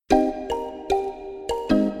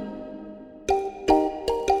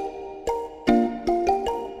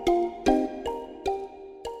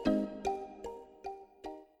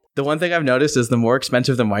The one thing I've noticed is the more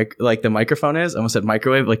expensive the microphone is, I almost said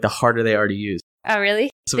microwave, like the harder they are to use. Oh,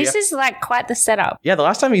 really? So this is like quite the setup. Yeah, the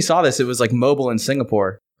last time you saw this, it was like mobile in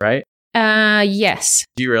Singapore, right? Yes.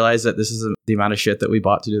 Do you realize that this is the amount of shit that we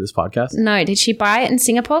bought to do this podcast? No, did she buy it in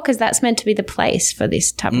Singapore? Because that's meant to be the place for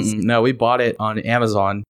this type of... No, we bought it on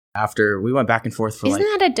Amazon after we went back and forth for Isn't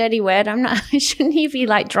that a dirty word? I'm not... Shouldn't you be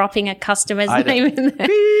like dropping a customer's name in there?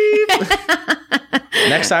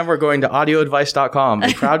 Next time we're going to audioadvice.com,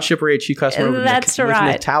 the proud Shipper HQ customer with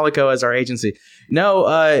Metallico as our agency.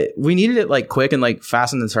 No, we needed it like quick and like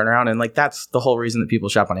fast in the turnaround. And like that's the whole reason that people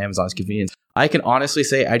shop on Amazon is convenience. I can honestly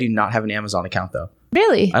say I do not have an Amazon account though.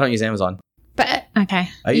 Really? I don't use Amazon. But okay,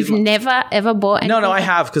 you've never ever bought anything? No, I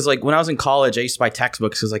have because like when I was in college, I used to buy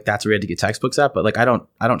textbooks because like that's where we had to get textbooks at. But like I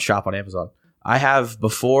don't shop on Amazon. I have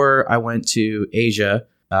before I went to Asia.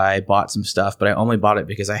 I bought some stuff, but I only bought it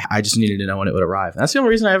because I just needed to know when it would arrive. And that's the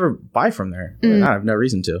only reason I ever buy from there. I have no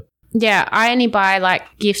reason to. Yeah, I only buy like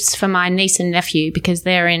gifts for my niece and nephew because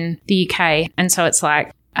they're in the UK, and so it's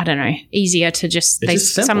like, I don't know, easier to just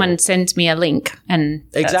someone sends me a link and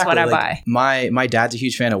that's what I buy. My dad's a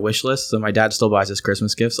huge fan of Wishlist, so my dad still buys his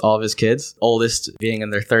Christmas gifts, all of his kids, oldest being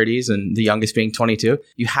in their 30s and the youngest being 22.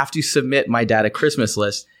 You have to submit my dad a Christmas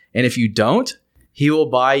list, and if you don't, he will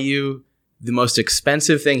buy you the most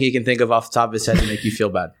expensive thing he can think of off the top of his head to make you feel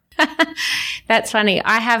bad. That's funny.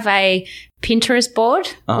 I have a Pinterest board,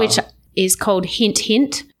 which is called Hint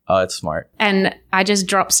Hint. Oh, it's smart. And I just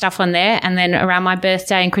drop stuff on there. And then around my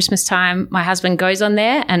birthday and Christmas time, my husband goes on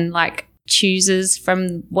there and like chooses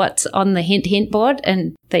from what's on the Hint Hint board.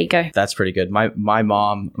 And there you go. That's pretty good. My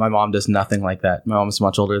mom does nothing like that. My mom's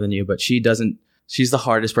much older than you, but she doesn't. She's the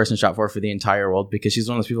hardest person to shop for the entire world because she's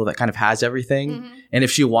one of those people that kind of has everything. Mm-hmm. And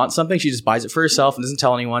if she wants something, she just buys it for herself and doesn't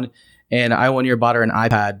tell anyone. And I one year bought her an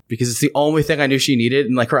iPad because it's the only thing I knew she needed.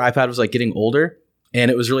 And like her iPad was like getting older.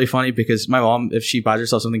 And it was really funny because my mom, if she buys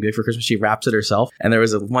herself something big for Christmas, she wraps it herself. And there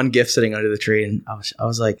was one gift sitting under the tree. And I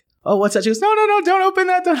was like, oh, what's that? She goes, no, don't open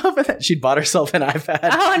that. Don't open that. She'd bought herself an iPad.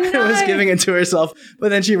 Oh, no. And was giving it to herself. But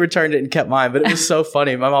then she returned it and kept mine. But it was so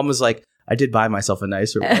funny. My mom was like, I did buy myself a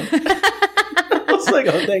nicer one. Like,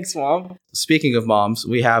 oh, thanks, Mom. Speaking of moms,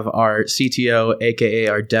 we have our CTO, aka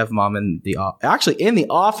our dev mom, in the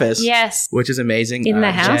office. Yes, which is amazing. In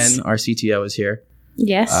the house, Jen, our CTO, is here.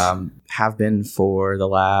 Yes, have been for the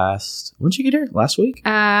last. When did you get here? Last week?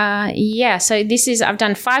 Yeah. So I've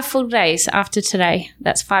done 5 full days after today.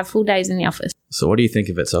 That's 5 full days in the office. So what do you think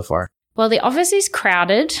of it so far? Well, the office is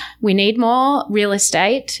crowded. We need more real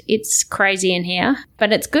estate. It's crazy in here,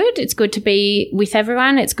 but it's good. It's good to be with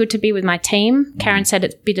everyone. It's good to be with my team. Karen said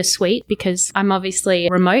it's bittersweet because I'm obviously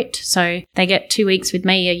remote, so they get 2 weeks with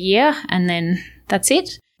me a year and then that's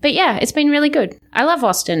it. But yeah, it's been really good. I love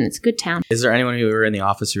Austin. It's a good town. Is there anyone who were in the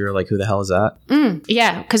office who were like, who the hell is that?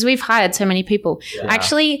 Yeah, because we've hired so many people. Yeah.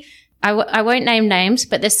 Actually, I won't name names,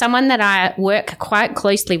 but there's someone that I work quite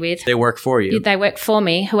closely with. They work for you. They work for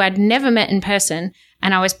me, who I'd never met in person.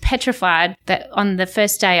 And I was petrified that on the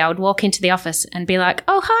first day I would walk into the office and be like,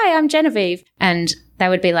 oh, hi, I'm Genevieve. And they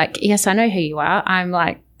would be like, yes, I know who you are. I'm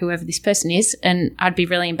like, whoever this person is, and I'd be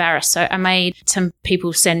really embarrassed. So I made some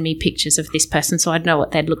people send me pictures of this person so I'd know what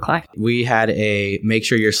they'd look like. We had a make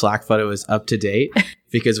sure your Slack photo is up to date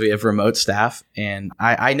because we have remote staff, and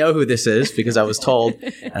I know who this is because I was told,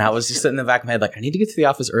 and I was just sitting in the back of my head like, I need to get to the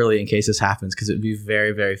office early in case this happens because it would be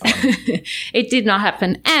very, very fun. It did not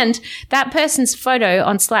happen. And that person's photo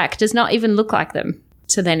on Slack does not even look like them.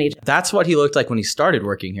 So they need. That's what he looked like when he started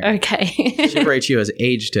working here. Okay. Shipper HQ has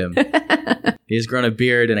aged him. He has grown a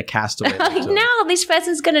beard and a castaway. Now this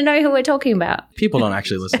person's going to know who we're talking about. People don't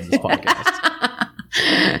actually listen to this podcast.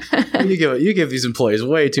 You give these employees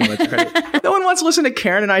way too much credit. No one wants to listen to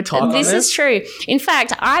Karen and I talk on this. This is true. In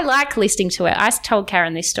fact, I like listening to it. I told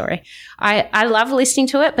Karen this story. I love listening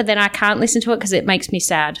to it, but then I can't listen to it because it makes me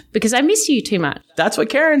sad because I miss you too much. That's what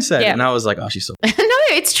Karen said. Yeah. And I was like, oh, she's so... No,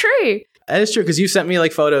 it's true. And it's true because you sent me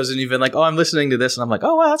like photos and you've been like, oh, I'm listening to this. And I'm like,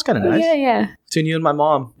 oh, wow, that's kind of nice. Yeah. Between you and my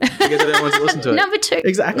mom. You guys are the ones to listen to it. Number 2.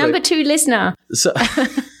 Exactly. Number 2 listener. So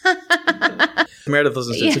Meredith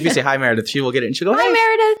listens to it. So if you say hi, Meredith, she will get it and she'll go, hi,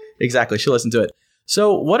 Meredith. Exactly. She'll listen to it.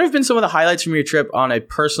 So what have been some of the highlights from your trip on a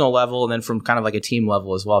personal level and then from kind of like a team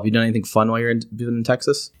level as well? Have you done anything fun while you're in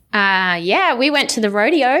Texas? Yeah, we went to the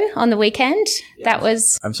rodeo on the weekend. Yeah. That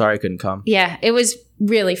was... I'm sorry I couldn't come. Yeah, it was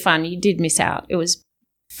really fun. You did miss out. It was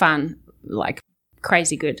fun, like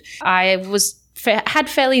crazy good. I had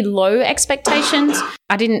fairly low expectations.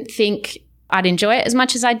 I didn't think I'd enjoy it as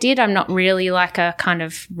much as I did. I'm not really like a kind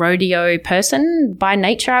of rodeo person by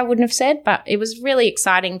nature, I wouldn't have said, but it was really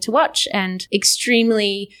exciting to watch and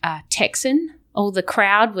extremely Texan. All the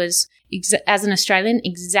crowd was as an Australian,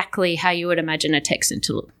 exactly how you would imagine a Texan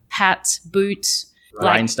to look. Hats, boots.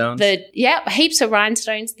 Rhinestones? Heaps of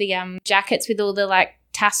rhinestones. The jackets with all the like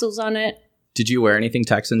tassels on it. Did you wear anything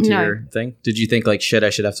Texan to your thing? Did you think like, shit, I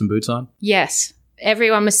should have some boots on? Yes.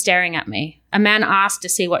 Everyone was staring at me. A man asked to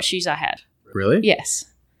see what shoes I had. Really? Yes.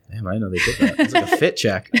 Damn, I didn't know they did that. It's like a fit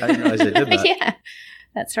check. I didn't realize they did that. Yeah,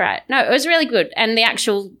 that's right. No, it was really good. And the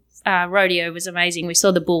actual rodeo was amazing. We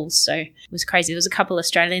saw the bulls, so it was crazy. There was a couple of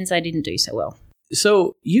Australians that didn't do so well.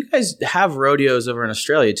 So you guys have rodeos over in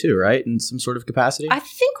Australia too, right? In some sort of capacity? I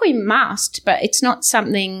think we must, but it's not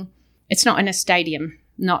in a stadium,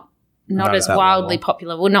 not as wildly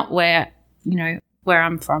popular. Well, not where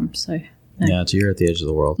I'm from. So no. Yeah, so you're at the edge of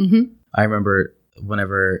the world. Mm-hmm. I remember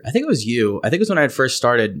whenever, I think it was when I had first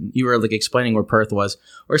started, you were like explaining where Perth was,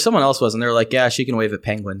 or someone else was, and they were like, yeah, she can wave at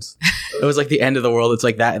penguins. It was like the end of the world. It's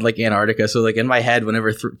like that in like Antarctica. So like in my head,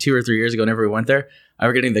 whenever 2 or 3 years ago, whenever we went there, I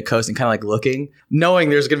was getting the coast and kind of like looking, knowing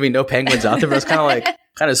there's going to be no penguins out there, but I was kind of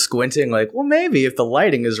like, squinting like, well, maybe if the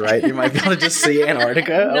lighting is right, you might be able to just see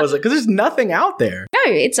Antarctica. No. I was like, because there's nothing out there.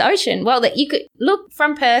 No, it's ocean. Well, that you could look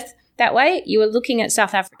from Perth that way, you were looking at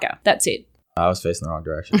South Africa. That's it. I was facing the wrong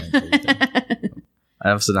direction. I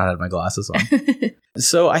also not had my glasses on.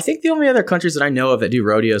 So I think the only other countries that I know of that do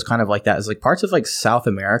rodeos kind of like that is like parts of like South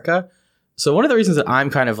America. So one of the reasons that I'm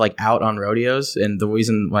kind of like out on rodeos, and the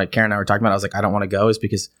reason like Karen and I were talking about, I was like, I don't want to go, is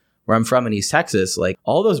because where I'm from in East Texas, like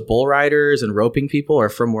all those bull riders and roping people are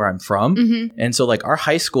from where I'm from. Mm-hmm. And so like our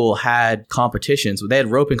high school had competitions. They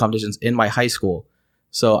had roping competitions in my high school.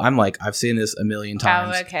 So I'm like, I've seen this a million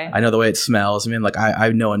times. Oh, okay. I know the way it smells. I mean, like I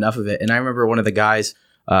know enough of it. And I remember one of the guys,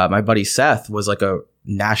 my buddy Seth, was like a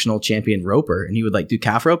national champion roper, and he would like do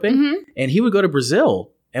calf roping. Mm-hmm. And he would go to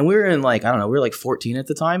Brazil. And we were in like, I don't know, we were like 14 at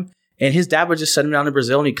the time. And his dad would just send him down to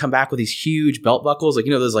Brazil, and he'd come back with these huge belt buckles, like,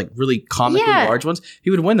 those like really comically large ones. He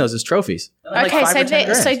would win those as trophies. Okay,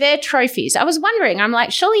 so they're trophies. I was wondering, I'm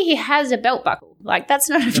like, surely he has a belt buckle. Like, that's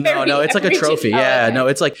not a very No, it's like a trophy. Yeah, okay. No,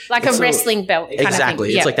 it's like a wrestling belt. Kind exactly.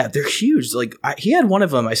 Of thing. It's like that. They're huge. Like he had one of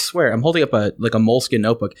them, I swear. I'm holding up a moleskin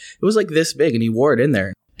notebook. It was like this big, and he wore it in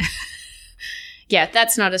there. Yeah,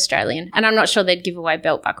 that's not Australian. And I'm not sure they'd give away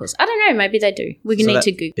belt buckles. I don't know. Maybe they do. We need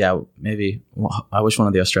to Google. Yeah, maybe. Well, I wish one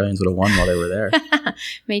of the Australians would have won while they were there.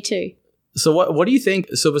 Me too. So what do you think?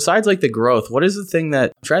 So besides like the growth, what is the thing that,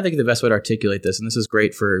 I'm trying to think of the best way to articulate this, and this is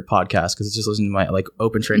great for podcasts because it's just listening to my like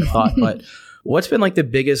open train of thought, but what's been like the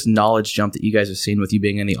biggest knowledge jump that you guys have seen with you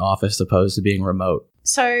being in the office opposed to being remote?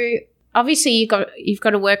 So obviously you've got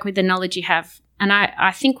to work with the knowledge you have. And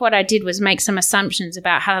I think what I did was make some assumptions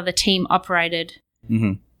about how the team operated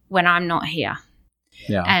when I'm not here.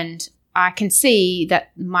 Yeah. And I can see that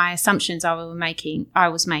my assumptions I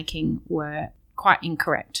was making were quite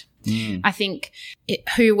incorrect. I think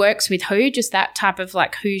who works with who, just that type of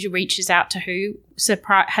like who reaches out to who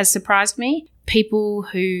has surprised me. People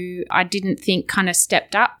who I didn't think kind of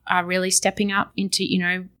stepped up are really stepping up into,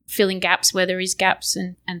 filling gaps where there is gaps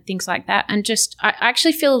and things like that. And just I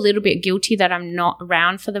actually feel a little bit guilty that I'm not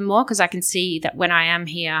around for them more, because I can see that when I am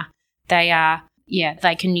here, they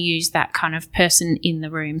can use that kind of person in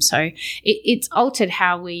the room. So it's altered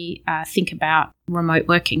how we think about remote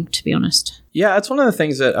working, to be honest. Yeah, that's one of the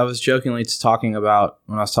things that I was jokingly talking about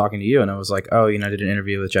when I was talking to you. And I was like, I did an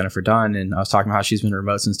interview with Jennifer Dunn, and I was talking about how she's been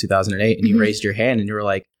remote since 2008. And you raised your hand and you were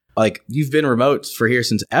like, you've been remote for here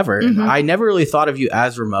since ever. And I never really thought of you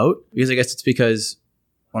as remote, because I guess it's because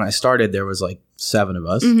when I started, there was like 7 of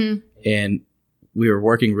us, and we were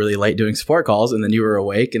working really late doing support calls, and then you were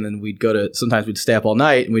awake, and then sometimes we'd stay up all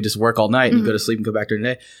night and we'd just work all night and go to sleep and go back during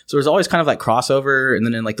the day. So there's always kind of like crossover, and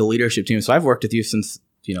then in like the leadership team. So I've worked with you since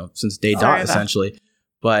day dot essentially.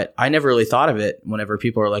 But I never really thought of it whenever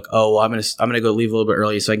people are like, oh, well, I'm gonna go leave a little bit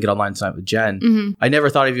early so I can get online tonight with Jen. I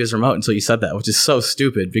never thought of you as remote until you said that, which is so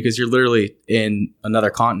stupid because you're literally in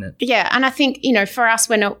another continent. Yeah, and I think, for us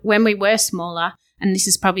when we were smaller, and this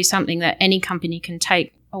is probably something that any company can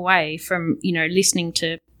take away from, listening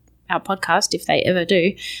to our podcast, if they ever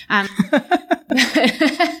do,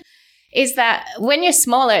 is that when you're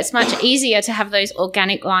smaller, it's much easier to have those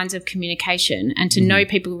organic lines of communication and to know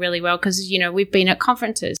people really well, because, we've been at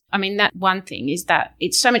conferences. I mean, that one thing is that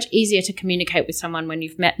it's so much easier to communicate with someone when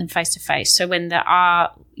you've met them face to face. So when there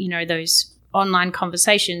are, those online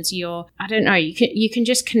conversations, you can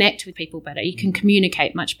just connect with people better. You can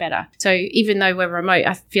communicate much better. So even though we're remote,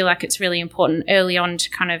 I feel like it's really important early on to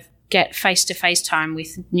kind of get face-to-face time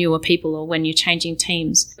with newer people, or when you're changing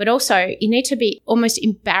teams. But also, you need to be almost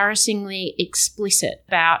embarrassingly explicit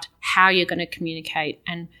about how you're going to communicate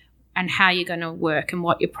and how you're going to work and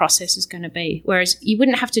what your process is going to be. Whereas you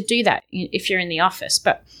wouldn't have to do that if you're in the office.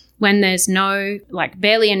 But when there's no, like,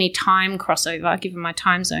 barely any time crossover given my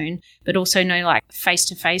time zone, but also no, like,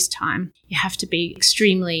 face-to-face time, you have to be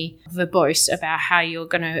extremely verbose about how you're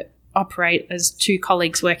going to operate as two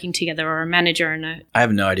colleagues working together or a manager and a... I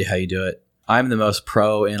have no idea how you do it. I'm the most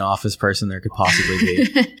pro in-office person there could possibly be.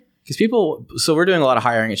 Because people... So we're doing a lot of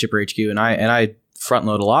hiring at Shipper HQ, and I front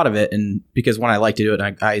load a lot of it, and because when I like to do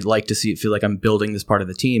it, I like to feel like I'm building this part of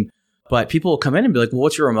the team. But people will come in and be like, well,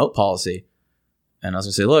 what's your remote policy? And I was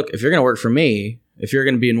going to say, look, if you're going to work for me, if you're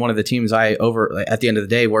going to be in one of the teams at the end of the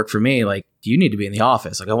day, work for me, like, you need to be in the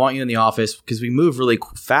office. Like, I want you in the office because we move really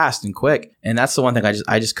fast and quick. And that's the one thing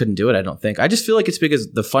I just couldn't do it. I don't think. I just feel like it's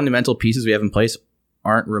because the fundamental pieces we have in place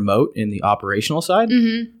aren't remote in the operational side.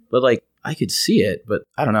 Mm-hmm. But like, I could see it, but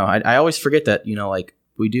I don't know. I always forget that, like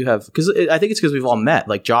we do have, because I think it's because we've all met,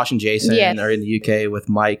 like Josh and Jason are in the UK with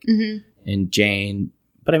Mike and Jane.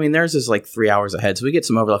 But I mean, theirs is like 3 hours ahead. So we get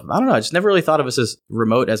some overlap. I don't know. I just never really thought of us as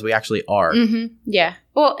remote as we actually are. Mm-hmm. Yeah.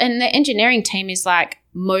 Well, and the engineering team is like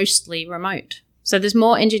mostly remote. So there's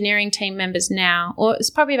more engineering team members now, or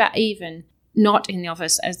it's probably about even, not in the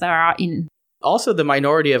office as there are in. Also, the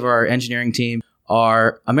minority of our engineering team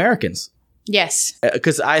are Americans. Yes.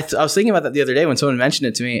 Because I was thinking about that the other day when someone mentioned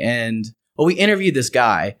it to me. And, we interviewed this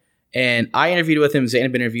guy. And I interviewed with him,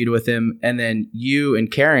 Zainab interviewed with him, and then you and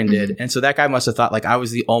Karen did. And so that guy must have thought like I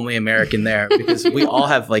was the only American there because we all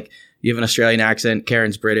have like, you have an Australian accent,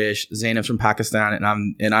 Karen's British, Zainab's from Pakistan,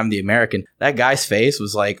 and I'm the American. That guy's face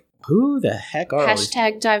was like, who the heck are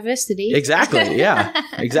Hashtag diversity. Exactly. Yeah,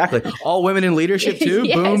 exactly. All women in leadership too.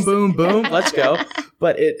 Yes. Boom, boom, boom. Let's go.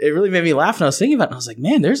 But it really made me laugh. And I was thinking about it. And I was like,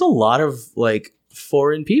 man, there's a lot of like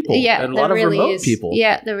foreign people and a lot of remote people.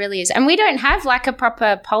 Yeah, there really is. And we don't have like a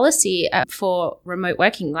proper policy for remote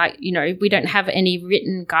working. Like, we don't have any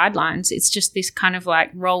written guidelines. It's just this kind of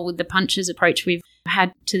like roll with the punches approach we've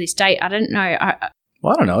had to this date. I don't know.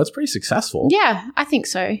 Well, I don't know. It's pretty successful. Yeah, I think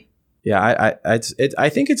so. Yeah, I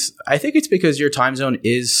think it's because your time zone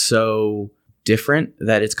is so different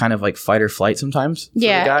that it's kind of like fight or flight sometimes. For the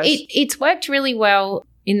guys. It's worked really well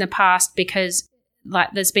in the past because like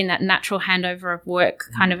there's been that natural handover of work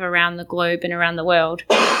kind of around the globe and around the world.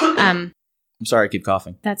 I'm sorry, I keep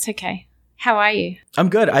coughing. That's okay. How are you? I'm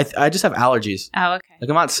good. I just have allergies. Oh, okay. Like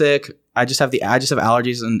I'm not sick. I just have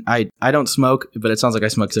allergies, and I don't smoke, but it sounds like I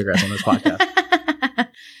smoke cigarettes on this podcast.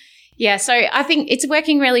 Yeah, so I think it's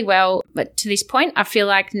working really well. But to this point, I feel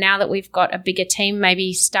like now that we've got a bigger team,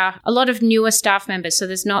 maybe a lot of newer staff members, so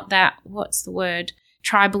there's not that, what's the word?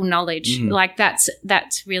 Tribal knowledge. Like that's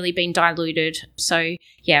really been diluted. So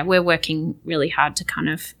yeah, we're working really hard to kind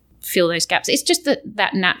of fill those gaps. It's just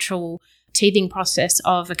that natural teething process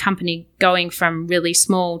of a company going from really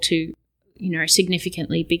small to,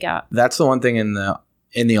 significantly bigger. That's the one thing in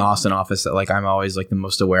the Austin office that like I'm always like the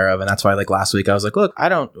most aware of. And that's why like last week I was like, look,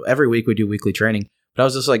 every week we do weekly training, but I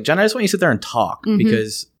was just like, Jen, I just want you to sit there and talk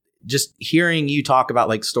because just hearing you talk about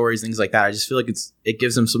like stories, things like that, I just feel like it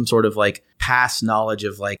gives them some sort of like past knowledge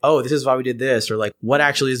of like, oh, this is why we did this, or like what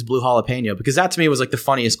actually is blue jalapeno? Because that to me was like the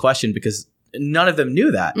funniest question because none of them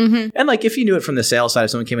knew that. And like if you knew it from the sales side,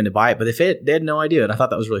 if someone came in to buy it, but they had no idea. And I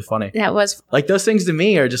thought that was really funny. That was like those things to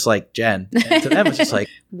me are just like Jen. And to them it's just like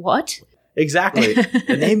what? Exactly.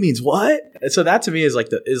 The name means what? And so that to me is like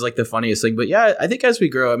the funniest thing. But yeah, I think as we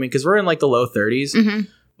grow, I mean, because we're in like the low 30s,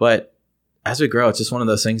 but as we grow, it's just one of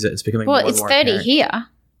those things that it's becoming more and more it's 30 apparent. Here.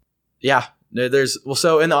 Yeah.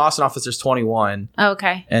 So in the Austin office, there's 21. Oh,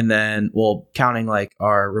 okay. And then, counting like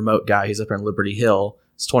our remote guy, he's up here in Liberty Hill,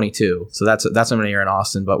 it's 22. So that's how many are in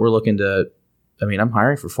Austin. But we're looking to, I'm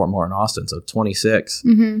hiring for 4 more in Austin, so 26.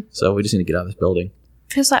 So we just need to get out of this building.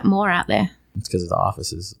 Feels like more out there. It's because the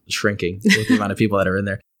office is shrinking with the amount of people that are in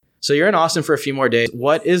there. So you're in Austin for a few more days.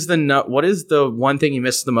 What is the one thing you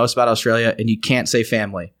miss the most about Australia and you can't say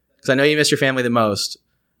family? Because I know you miss your family the most,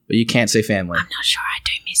 but you can't say family. I'm not sure I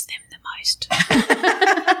do miss them the most.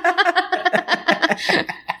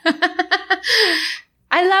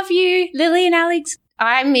 I love you, Lily and Alex.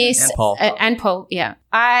 I miss... And Paul. And Paul, yeah.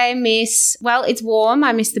 I miss... Well, it's warm.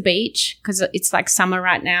 I miss the beach because it's like summer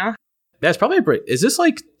right now. That's probably is this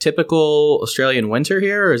like typical Australian winter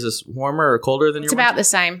here, or is this warmer or colder than your winter? It's about the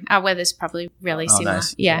same. Our weather's probably really similar.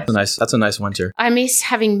 Nice. Yeah. That's a nice winter. I miss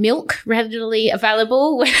having milk readily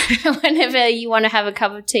available whenever you want to have a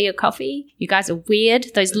cup of tea or coffee. You guys are weird.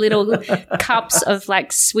 Those little cups of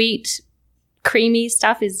like sweet, creamy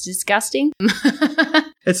stuff is disgusting.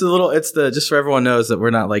 Just so everyone knows that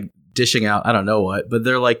we're not like dishing out, I don't know what, but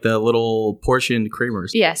they're like the little portioned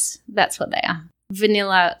creamers. Yes, that's what they are.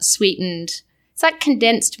 Vanilla sweetened. It's like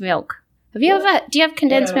condensed milk, Have you ever? Do you have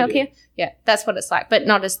condensed milk here? Yeah, that's what it's like, but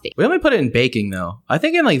not as thick. We only put it in baking though. I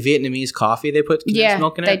think in like Vietnamese coffee they put condensed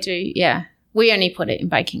milk in it. They do. Yeah, we only put it in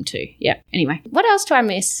baking too. Yeah. Anyway, what else do I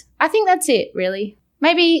miss? I think that's it. Really,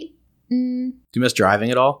 maybe. Do you miss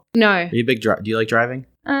driving at all? No. Are you a big? Do you like driving?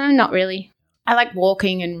 Not really. I like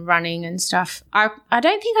walking and running and stuff. I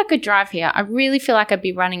don't think I could drive here. I really feel like I'd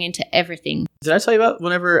be running into everything. Did I tell you about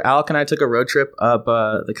whenever Alec and I took a road trip up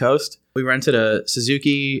the coast? We rented a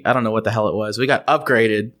Suzuki. I don't know what the hell it was. We got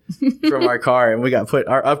upgraded from our car, and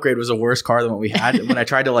our upgrade was a worse car than what we had. And when I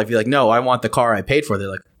tried to like be like, no, I want the car I paid for, they're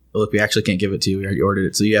like, look, we actually can't give it to you. We already ordered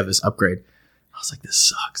it, so you have this upgrade. I was like, this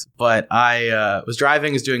sucks. But I was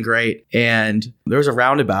driving, was doing great, and there was a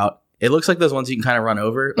roundabout. It looks like those ones you can kind of run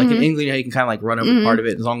over. Like in England, you can kind of like run over part of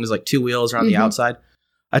it as long as like two wheels are on the outside.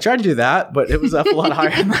 I tried to do that, but it was up a lot higher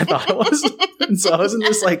than I thought it was. And so I was in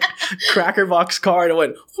this like cracker box car and it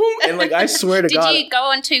went, whoom, and like I swear to God. Did you go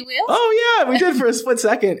on two wheels? Oh yeah, we did for a split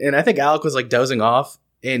second. And I think Alec was like dozing off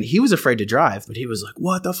and he was afraid to drive, but he was like,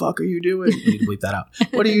 what the fuck are you doing? We need to bleep that out.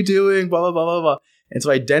 What are you doing? Blah, blah, blah, blah, blah. And so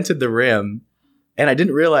I dented the rim and I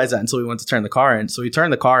didn't realize that until we went to turn the car in. So we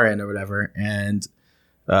turned the car in or whatever and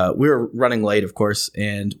we were running late, of course,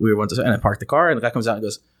 and and I parked the car, and the guy comes out and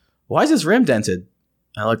goes, why is this rim dented?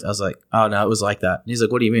 I was like, oh, no, it was like that. And he's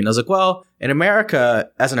like, what do you mean? I was like, well, in America,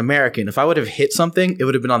 as an American, if I would have hit something, it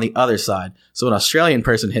would have been on the other side. So an Australian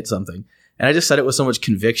person hit something. And I just said it with so much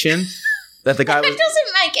conviction that the guy was... It doesn't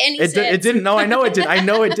make any sense. It didn't. No, I know it didn't. I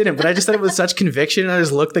know it didn't. But I just said it with such conviction, and I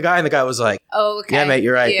just looked at the guy, and the guy was like, oh, okay. Yeah, mate,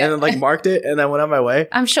 you're right. Yeah. And then like marked it, and I went on my way.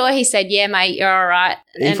 I'm sure he said, yeah, mate, you're all right.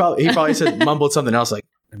 He probably said, mumbled something else like,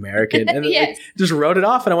 American, and then like, just wrote it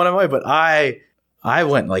off and I went on my way. But I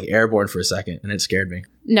went like airborne for a second and it scared me.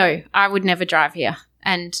 No, I would never drive here.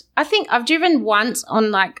 And I think I've driven once on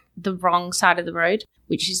like the wrong side of the road,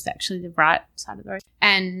 which is actually the right side of the road.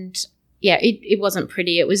 And yeah, it wasn't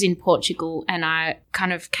pretty. It was in Portugal and I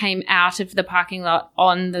kind of came out of the parking lot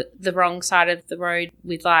on the wrong side of the road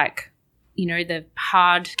with like, you know, the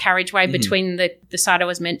hard carriageway between the side I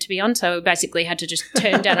was meant to be on. So I basically had to just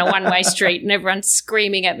turn down a one-way street and everyone's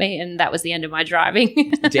screaming at me, and that was the end of my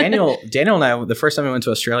driving. Daniel and I, the first time we went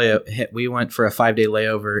to Australia, we went for a 5-day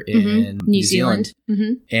layover in New Zealand.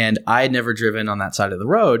 And I had never driven on that side of the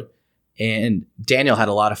road. And Daniel had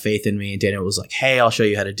a lot of faith in me. And Daniel was like, hey, I'll show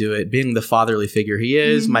you how to do it. Being the fatherly figure he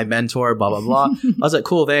is, my mentor, blah, blah, blah. I was like,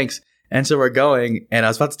 cool, thanks. And so we're going, and I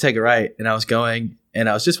was about to take a right, and I was going, and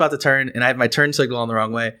I was just about to turn, and I had my turn signal on the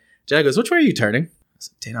wrong way. Jenna goes, which way are you turning? I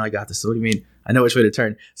said, Daniel, I got this. So what do you mean? I know which way to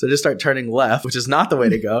turn. So I just start turning left, which is not the way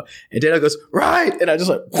to go. And Daniel goes, right. And I just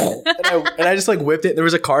like, and I just like whipped it. There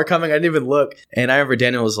was a car coming. I didn't even look. And I remember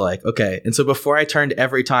Daniel was like, okay. And so before I turned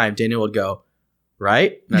every time, Daniel would go,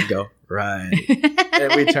 right. And I'd go, right.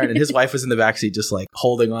 And we'd turn. And his wife was in the backseat just like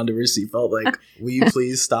holding onto her seatbelt. Like, will you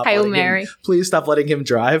please stop? Hail Mary. Please stop letting him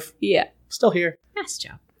drive. Yeah. Still here. Nice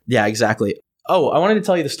job. Yeah, exactly. Oh, I wanted to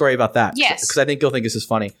tell you the story about that. Yes. Because I think you'll think this is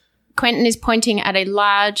funny. Quentin is pointing at a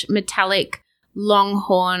large metallic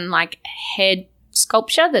longhorn like head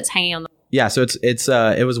sculpture that's hanging on the wall. Yeah, so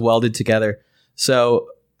it was welded together. So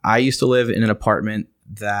I used to live in an apartment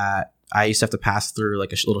that I used to have to pass through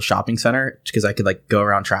like a little shopping center because I could like go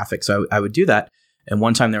around traffic. So I would do that. And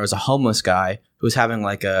one time there was a homeless guy who was having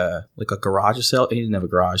like a garage sale. He didn't have a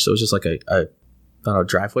garage, so it was just like a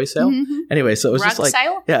driveway sale. Anyway, so it was Rug just like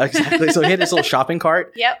sale? Yeah, exactly. So he had this little shopping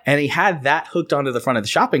cart. Yep. And he had that hooked onto the front of the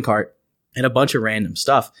shopping cart and a bunch of random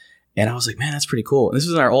stuff. And I was like, man, that's pretty cool. And this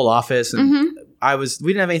was in our old office, and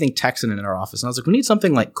we didn't have anything texting in our office. And I was like, we need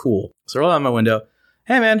something like cool. So I rolled out my window.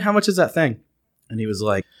 Hey man, how much is that thing? And he was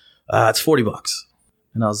like, it's $40.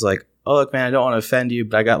 And I was like, oh look, man, I don't want to offend you,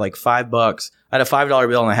 but I got like $5. I had a $5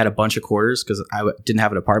 bill and I had a bunch of quarters because I didn't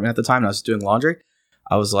have an apartment at the time and I was doing laundry.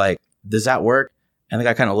 I was like, does that work? And the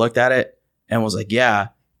guy kind of looked at it and was like, yeah.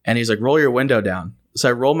 And he's like, roll your window down. So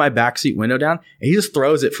I rolled my backseat window down and he just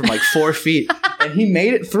throws it from like 4 feet. And he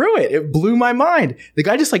made it through it. It blew my mind. The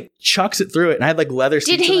guy just like chucks it through it. And I had like leather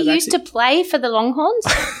seats. Did he used to play for the Longhorns?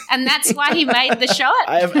 And that's why he made the shot?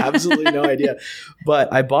 I have absolutely no idea.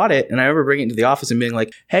 But I bought it and I remember bringing it to the office and being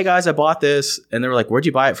like, hey guys, I bought this. And they were like, where'd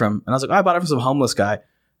you buy it from? And I was like, oh, I bought it from some homeless guy.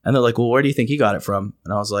 And they're like, well, where do you think he got it from?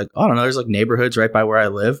 And I was like, I don't know. There's like neighborhoods right by where I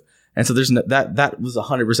live. And so there's that was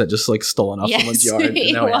 100% just like stolen off someone's yard. And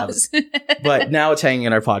It was. But now it's hanging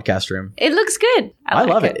in our podcast room. It looks good. I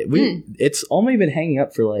love it. It's only been hanging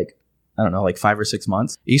up for like, I don't know, like 5 or 6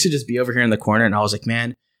 months. It used to just be over here in the corner. And I was like,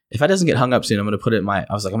 man, if it doesn't get hung up soon, I'm going to put it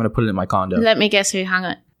in my condo. Let me guess who hung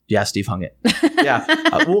it. Yeah, Steve hung it. Yeah.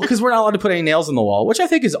 Well, because we're not allowed to put any nails in the wall, which I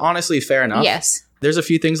think is honestly fair enough. Yes. There's a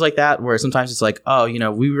few things like that where sometimes it's like, oh,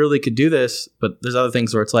 we really could do this. But there's other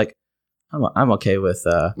things where it's like, I'm okay with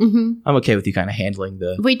I'm okay with you kind of handling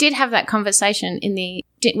the. We did have that conversation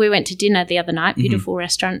we went to dinner the other night, beautiful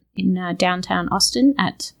restaurant in downtown Austin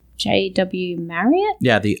at JW Marriott.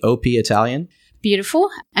 Yeah, the OP Italian. Beautiful.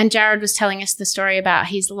 And Jared was telling us the story about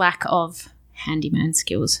his lack of handyman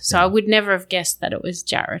skills. So I would never have guessed that it was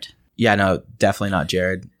Jared. Yeah, no, definitely not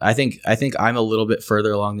Jared. I think I'm a little bit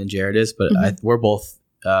further along than Jared is, but we're both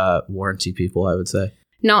warranty people, I would say.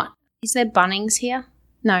 Is there Bunnings here?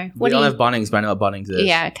 No. We don't have Bunnings, but I know what Bunnings is.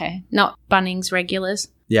 Yeah, okay. Not Bunnings regulars.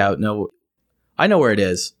 Yeah, no. I know where it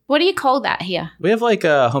is. What do you call that here? We have like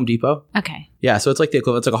a Home Depot. Okay. Yeah, so it's like the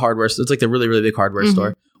equivalent. It's like a hardware. It's like the really, really big hardware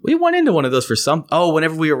store. We went into one of those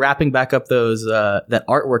whenever we were wrapping back up those that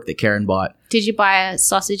artwork that Karen bought. Did you buy a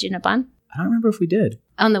sausage in a bun? I don't remember if we did.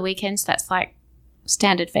 On the weekends, that's like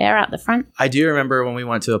standard fare out the front. I do remember when we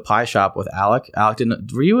went to a pie shop with Alec. Alec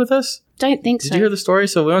didn't. Were you with us? Don't think so. Did you hear the story?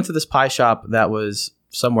 So we went to this pie shop that was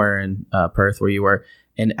somewhere in Perth where you were,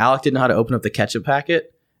 and Alec didn't know how to open up the ketchup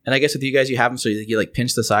packet. And I guess with you guys, you have them so you like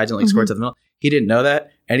pinch the sides and like squirts at the middle. He didn't know that,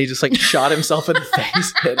 and he just like shot himself in the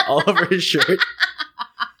face and all over his shirt.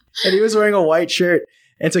 And he was wearing a white shirt.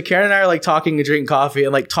 And so Karen and I are like talking and drinking coffee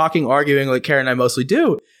and like talking, arguing like Karen and I mostly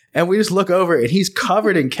do. And we just look over and he's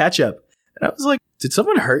covered in ketchup. And I was like, did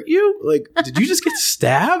someone hurt you? Like, did you just get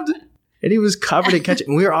stabbed? And he was covered in ketchup.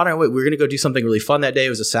 And we were on our way. We were going to go do something really fun that day. It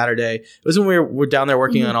was a Saturday. It was when we were down there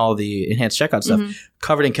working on all the enhanced checkout stuff,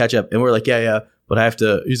 covered in ketchup. And we're like, yeah. But I have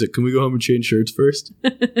to, he's like, can we go home and change shirts first?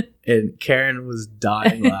 And Karen was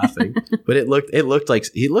dying laughing. But he looked like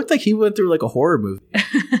he went through like a horror movie.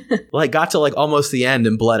 Like got to like almost the end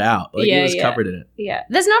and bled out. Like he was covered in it. Yeah.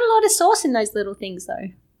 There's not a lot of sauce in those little things though.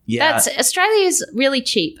 Yeah. Australia is really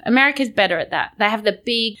cheap. America's better at that. They have the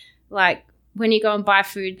big, like when you go and buy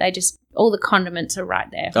food, they just, all the condiments are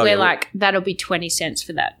right there. We're like, that'll be 20 cents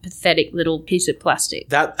for that pathetic little piece of plastic.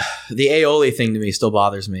 The aioli thing to me still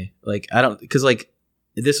bothers me. Like, because like,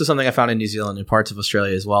 this was something I found in New Zealand and parts of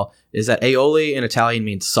Australia as well, is that aioli in Italian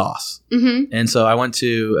means sauce. And so I went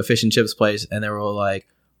to a fish and chips place and they were like,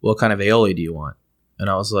 what kind of aioli do you want? And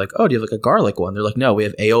I was like, oh, do you have like a garlic one? They're like, no, we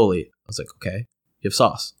have aioli. I was like, okay, you have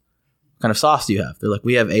sauce. What kind of sauce do you have? They're like,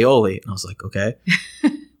 we have aioli. And I was like, okay,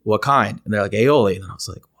 what kind? And they're like, aioli. And I was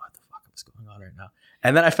like,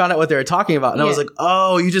 and then I found out what they were talking about, and I was like,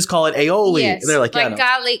 "Oh, you just call it aioli." Yes. And they're like, "Yeah, like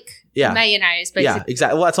garlic, mayonnaise." Basically. Yeah,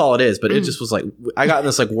 exactly. Well, that's all it is. But it just was like I got in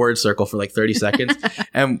this like word circle for like 30 seconds,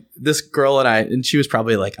 and this girl and she was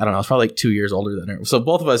probably like I was probably like 2 years older than her. So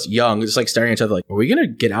both of us young, just like staring at each other, like, "Are we gonna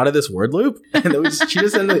get out of this word loop?" And she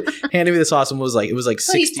just handed me the sauce and was like, "It was like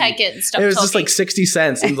 60." Please take it and stop. It was talking. just like 60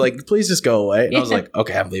 cents, and like, please just go away. And I was like,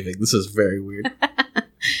 "Okay, I'm leaving. This is very weird."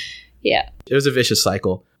 Yeah, it was a vicious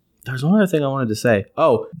cycle. There's one other thing I wanted to say.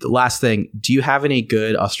 Oh, the last thing. Do you have any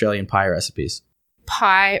good Australian pie recipes?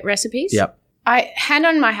 Pie recipes? Yep. Hand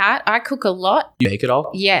on my heart, I cook a lot. You make it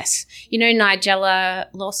all? Yes. You know Nigella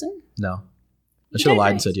Lawson? No. I should have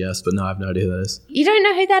lied and said yes, but no, I have no idea who that is. You don't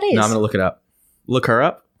know who that is? No, I'm going to look it up. Look her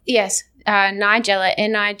up? Yes. Nigella,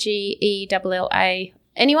 Nigella.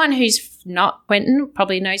 Anyone who's not Quentin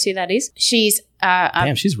probably knows who that is. She's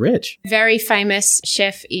damn, she's rich. Very famous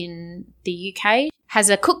chef in the UK. Has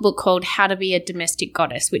a cookbook called How to Be a Domestic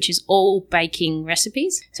Goddess, which is all baking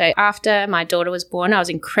recipes. So after my daughter was born, I was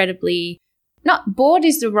incredibly, not bored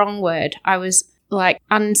is the wrong word. I was like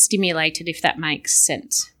unstimulated, if that makes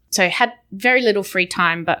sense. So had very little free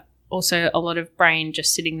time, but also a lot of brain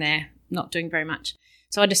just sitting there, not doing very much.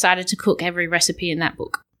 So I decided to cook every recipe in that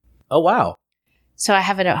book. Oh, wow. So I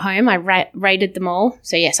have it at home. I rated them all.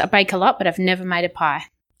 So yes, I bake a lot, but I've never made a pie.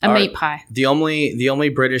 Meat pie. The only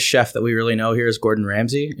British chef that we really know here is Gordon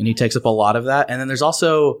Ramsay, and he takes up a lot of that. And then there's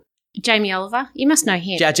also Jamie Oliver. You must know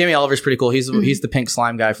him. Yeah, Jamie Oliver's pretty cool. He's the pink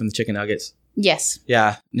slime guy from the Chicken Nuggets. Yes.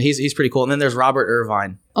 Yeah, he's pretty cool. And then there's Robert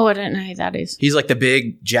Irvine. Oh, I don't know who that is. He's like the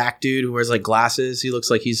big Jack dude who wears like glasses. He looks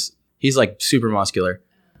like he's like super muscular.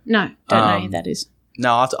 No, don't know who that is.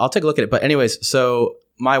 No, I'll take a look at it. But anyways, so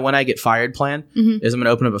my when I get fired plan is I'm going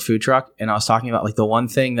to open up a food truck. And I was talking about like the one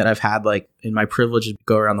thing that I've had like in my privilege to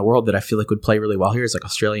go around the world that I feel like would play really well here is like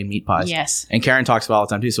Australian meat pies. Yes. And Karen talks about it all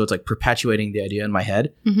the time too. So it's like perpetuating the idea in my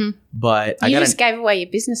head. But you just gave away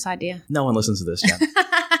your business idea. No one listens to this, Jen.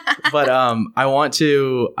 But I want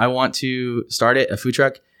to start a food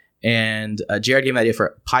truck. And Jared gave me an idea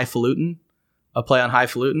for Pie-falutin, a play on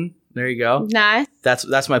highfalutin. There you go. Nice.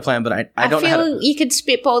 That's my plan, but I don't know how to... you could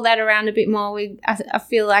spitball that around a bit more. I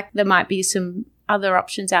feel like there might be some other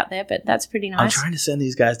options out there, but that's pretty nice. I'm trying to send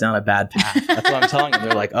these guys down a bad path. That's what I'm telling them.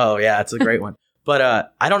 They're like, oh, yeah, it's a great one.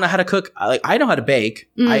 But I don't know how to cook. I know how to bake.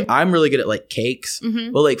 I'm really good at like cakes.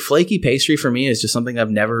 But like flaky pastry for me is just something I've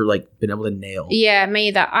never like been able to nail. Yeah, me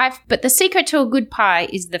either. But the secret to a good pie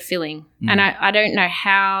is the filling. And I don't know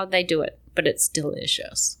how they do it, but it's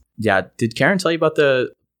delicious. Yeah. Did Karen tell you about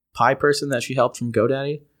the pie person that she helped from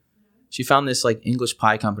GoDaddy? She found this like English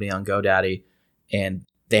pie company on GoDaddy, and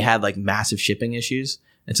they had like massive shipping issues.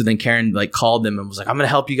 And so then Karen like called them and was like, I'm going to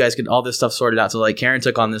help you guys get all this stuff sorted out. So like Karen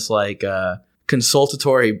took on this like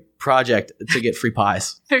consultatory project to get free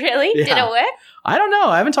pies. Really? Yeah. Did it work? I don't know.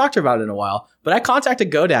 I haven't talked to her about it in a while, but I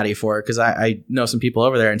contacted GoDaddy for it because I know some people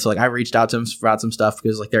over there. And so like I reached out to them about some stuff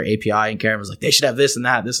because like their API, and Karen was like, they should have this and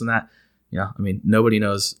that, this and that. I mean, nobody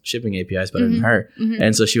knows shipping APIs better than her.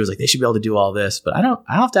 And so she was like, they should be able to do all this, but I'll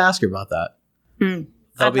have to ask her about that.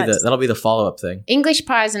 That'll be the follow-up thing. English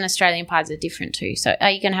pies and Australian pies are different too. So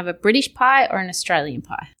are you going to have a British pie or an Australian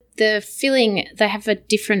pie? The filling, they have a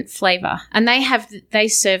different flavor, and they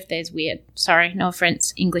serve theirs weird. Sorry, no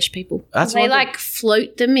offense, English people. They like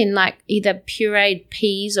float them in like either pureed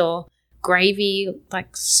peas or gravy,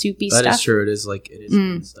 like soupy stuff. That is true. It is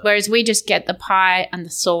good stuff. Whereas we just get the pie and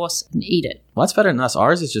the sauce and eat it. Well, that's better than us.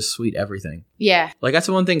 Ours is just sweet everything. Yeah. Like that's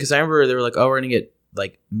the one thing, because I remember they were like, oh, we're going to get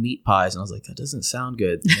like meat pies. And I was like, that doesn't sound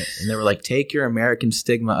good. And they were like, take your American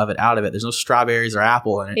stigma of it out of it. There's no strawberries or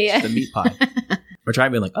apple in it. Yeah. It's the meat pie. We're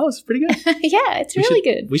trying to be like, oh, it's pretty good. Yeah, it's really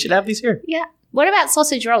good. We should have these here. Yeah. What about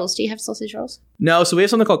sausage rolls? Do you have sausage rolls? No, so we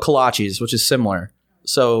have something called kolaches, which is similar.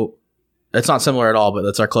 So it's not similar at all, but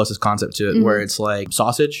that's our closest concept to it, where it's like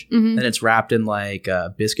sausage and it's wrapped in like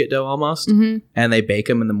biscuit dough almost, and they bake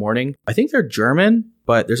them in the morning. I think they're German,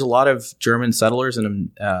 but there's a lot of German settlers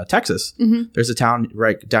in Texas. There's a town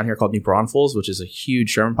right down here called New Braunfels, which is a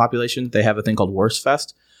huge German population. They have a thing called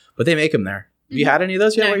Wurstfest, but they make them there. Have you had any of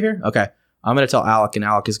those yet? No. Right here? Okay. I'm going to tell Alec, and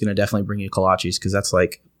Alec is going to definitely bring you kolaches because that's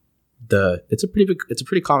like it's a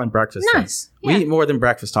pretty common breakfast nice. thing. Yeah. We eat more than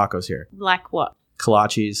breakfast tacos here. Like what?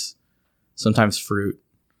 Kolaches, sometimes fruit.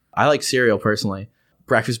 I like cereal personally.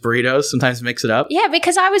 Breakfast burritos, sometimes mix it up. Yeah,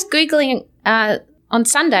 because I was Googling on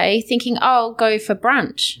Sunday thinking, oh, I'll go for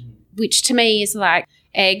brunch, which to me is like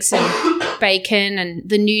eggs and bacon and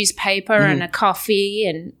the newspaper and a coffee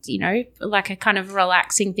and, like a kind of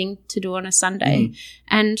relaxing thing to do on a Sunday.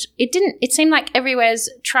 And it seemed like everywhere's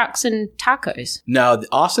trucks and tacos. No,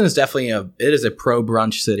 Austin is definitely it is a pro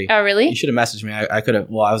brunch city. Oh, really? You should have messaged me. I could have,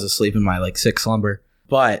 I was asleep in my like sick slumber.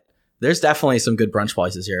 But there's definitely some good brunch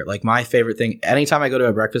places here. Like my favorite thing, anytime I go to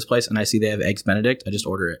a breakfast place and I see they have Eggs Benedict, I just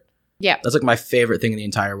order it. Yeah. That's like my favorite thing in the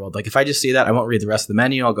entire world. Like if I just see that, I won't read the rest of the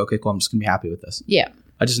menu. I'll go, okay, cool, I'm just going to be happy with this. Yeah.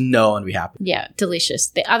 I just know I'm going to be happy. Yeah, delicious.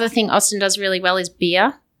 The other thing Austin does really well is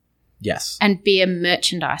beer. Yes. And beer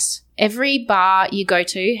merchandise. Every bar you go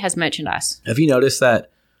to has merchandise. Have you noticed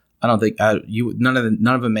that? I don't think none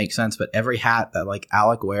of them make sense, but every hat that like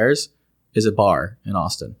Alec wears is a bar in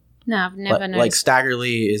Austin. No, I've never noticed. Like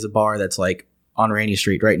Staggerly is a bar that's like on Rainy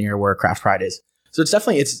Street, right near where Craft Pride is. So it's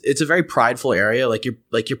definitely it's a very prideful area. Like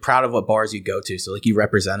you're proud of what bars you go to. So like you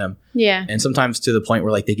represent them. Yeah. And sometimes to the point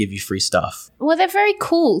where like they give you free stuff. Well, they're very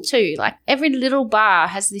cool too. Like every little bar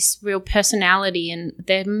has this real personality, and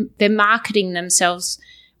they're marketing themselves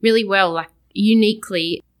really well, like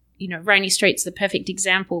uniquely. Rainy Street's the perfect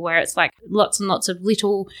example where it's like lots and lots of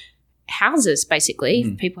little houses, basically.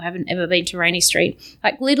 If people haven't ever been to Rainy Street,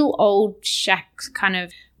 like little old shack kind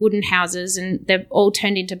of wooden houses, and they're all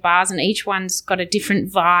turned into bars, and each one's got a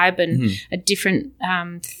different vibe and a different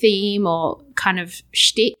theme or kind of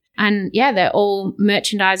shtick. And yeah, they're all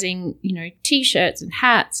merchandising, T-shirts and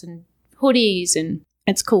hats and hoodies, and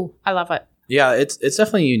it's cool. I love it. Yeah, it's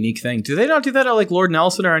definitely a unique thing. Do they not do that at like Lord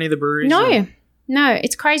Nelson or any of the breweries? No,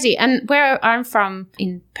 it's crazy. And where I'm from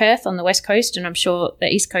in Perth on the West Coast, and I'm sure the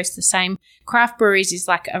East Coast the same, craft breweries is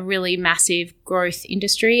like a really massive growth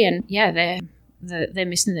industry, and yeah, they're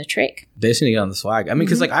missing the trick. They just need to get on the swag. I mean,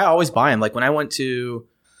 because like I always buy them. Like when I went to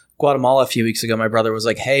Guatemala a few weeks ago, my brother was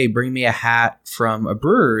like, hey, bring me a hat from a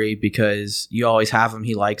brewery because you always have them.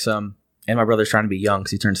 He likes them. And my brother's trying to be young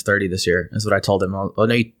because he turns 30 this year. That's what I told him. Oh,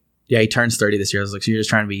 no, he turns 30 this year. I was like, so you're just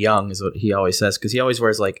trying to be young is what he always says. Because he always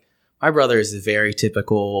wears like, my brother is a very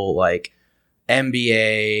typical like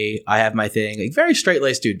MBA, I have my thing, like very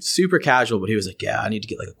straight-laced dude, super casual, but he was like, yeah, I need to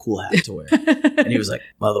get like a cool hat to wear. And he was like,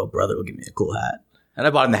 my little brother will give me a cool hat. And I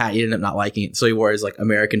bought him the hat. He ended up not liking it. So he wore his like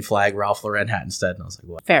American flag Ralph Lauren hat instead. And I was like,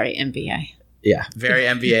 what? Very MBA. Yeah. Very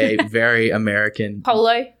MBA, very American.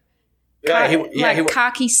 Polo. He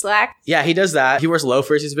khaki slack. Yeah, he does that. He wears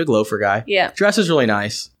loafers. He's a big loafer guy. Yeah. Dresses really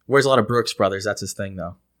nice. Wears a lot of Brooks Brothers. That's his thing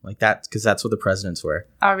though. Like that, because that's what the presidents wear.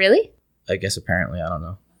 Oh, really? I guess apparently. I don't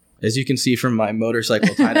know. As you can see from my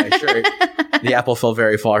motorcycle tie-dye shirt, the apple fell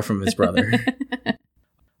very far from his brother.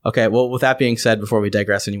 Okay, well, with that being said, before we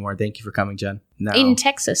digress anymore, thank you for coming, Jen. Now, In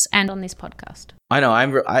Texas and on this podcast. I know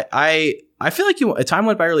I feel like time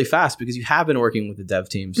went by really fast because you have been working with the dev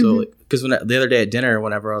team. So because the other day at dinner,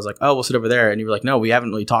 whenever I was like, oh, we'll sit over there, and you were like, no, we haven't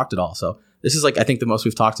really talked at all. So this is like I think the most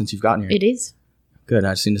we've talked since you've gotten here. It is. Good.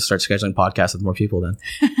 I just need to start scheduling podcasts with more people then.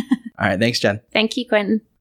 All right, thanks, Jen. Thank you, Quentin.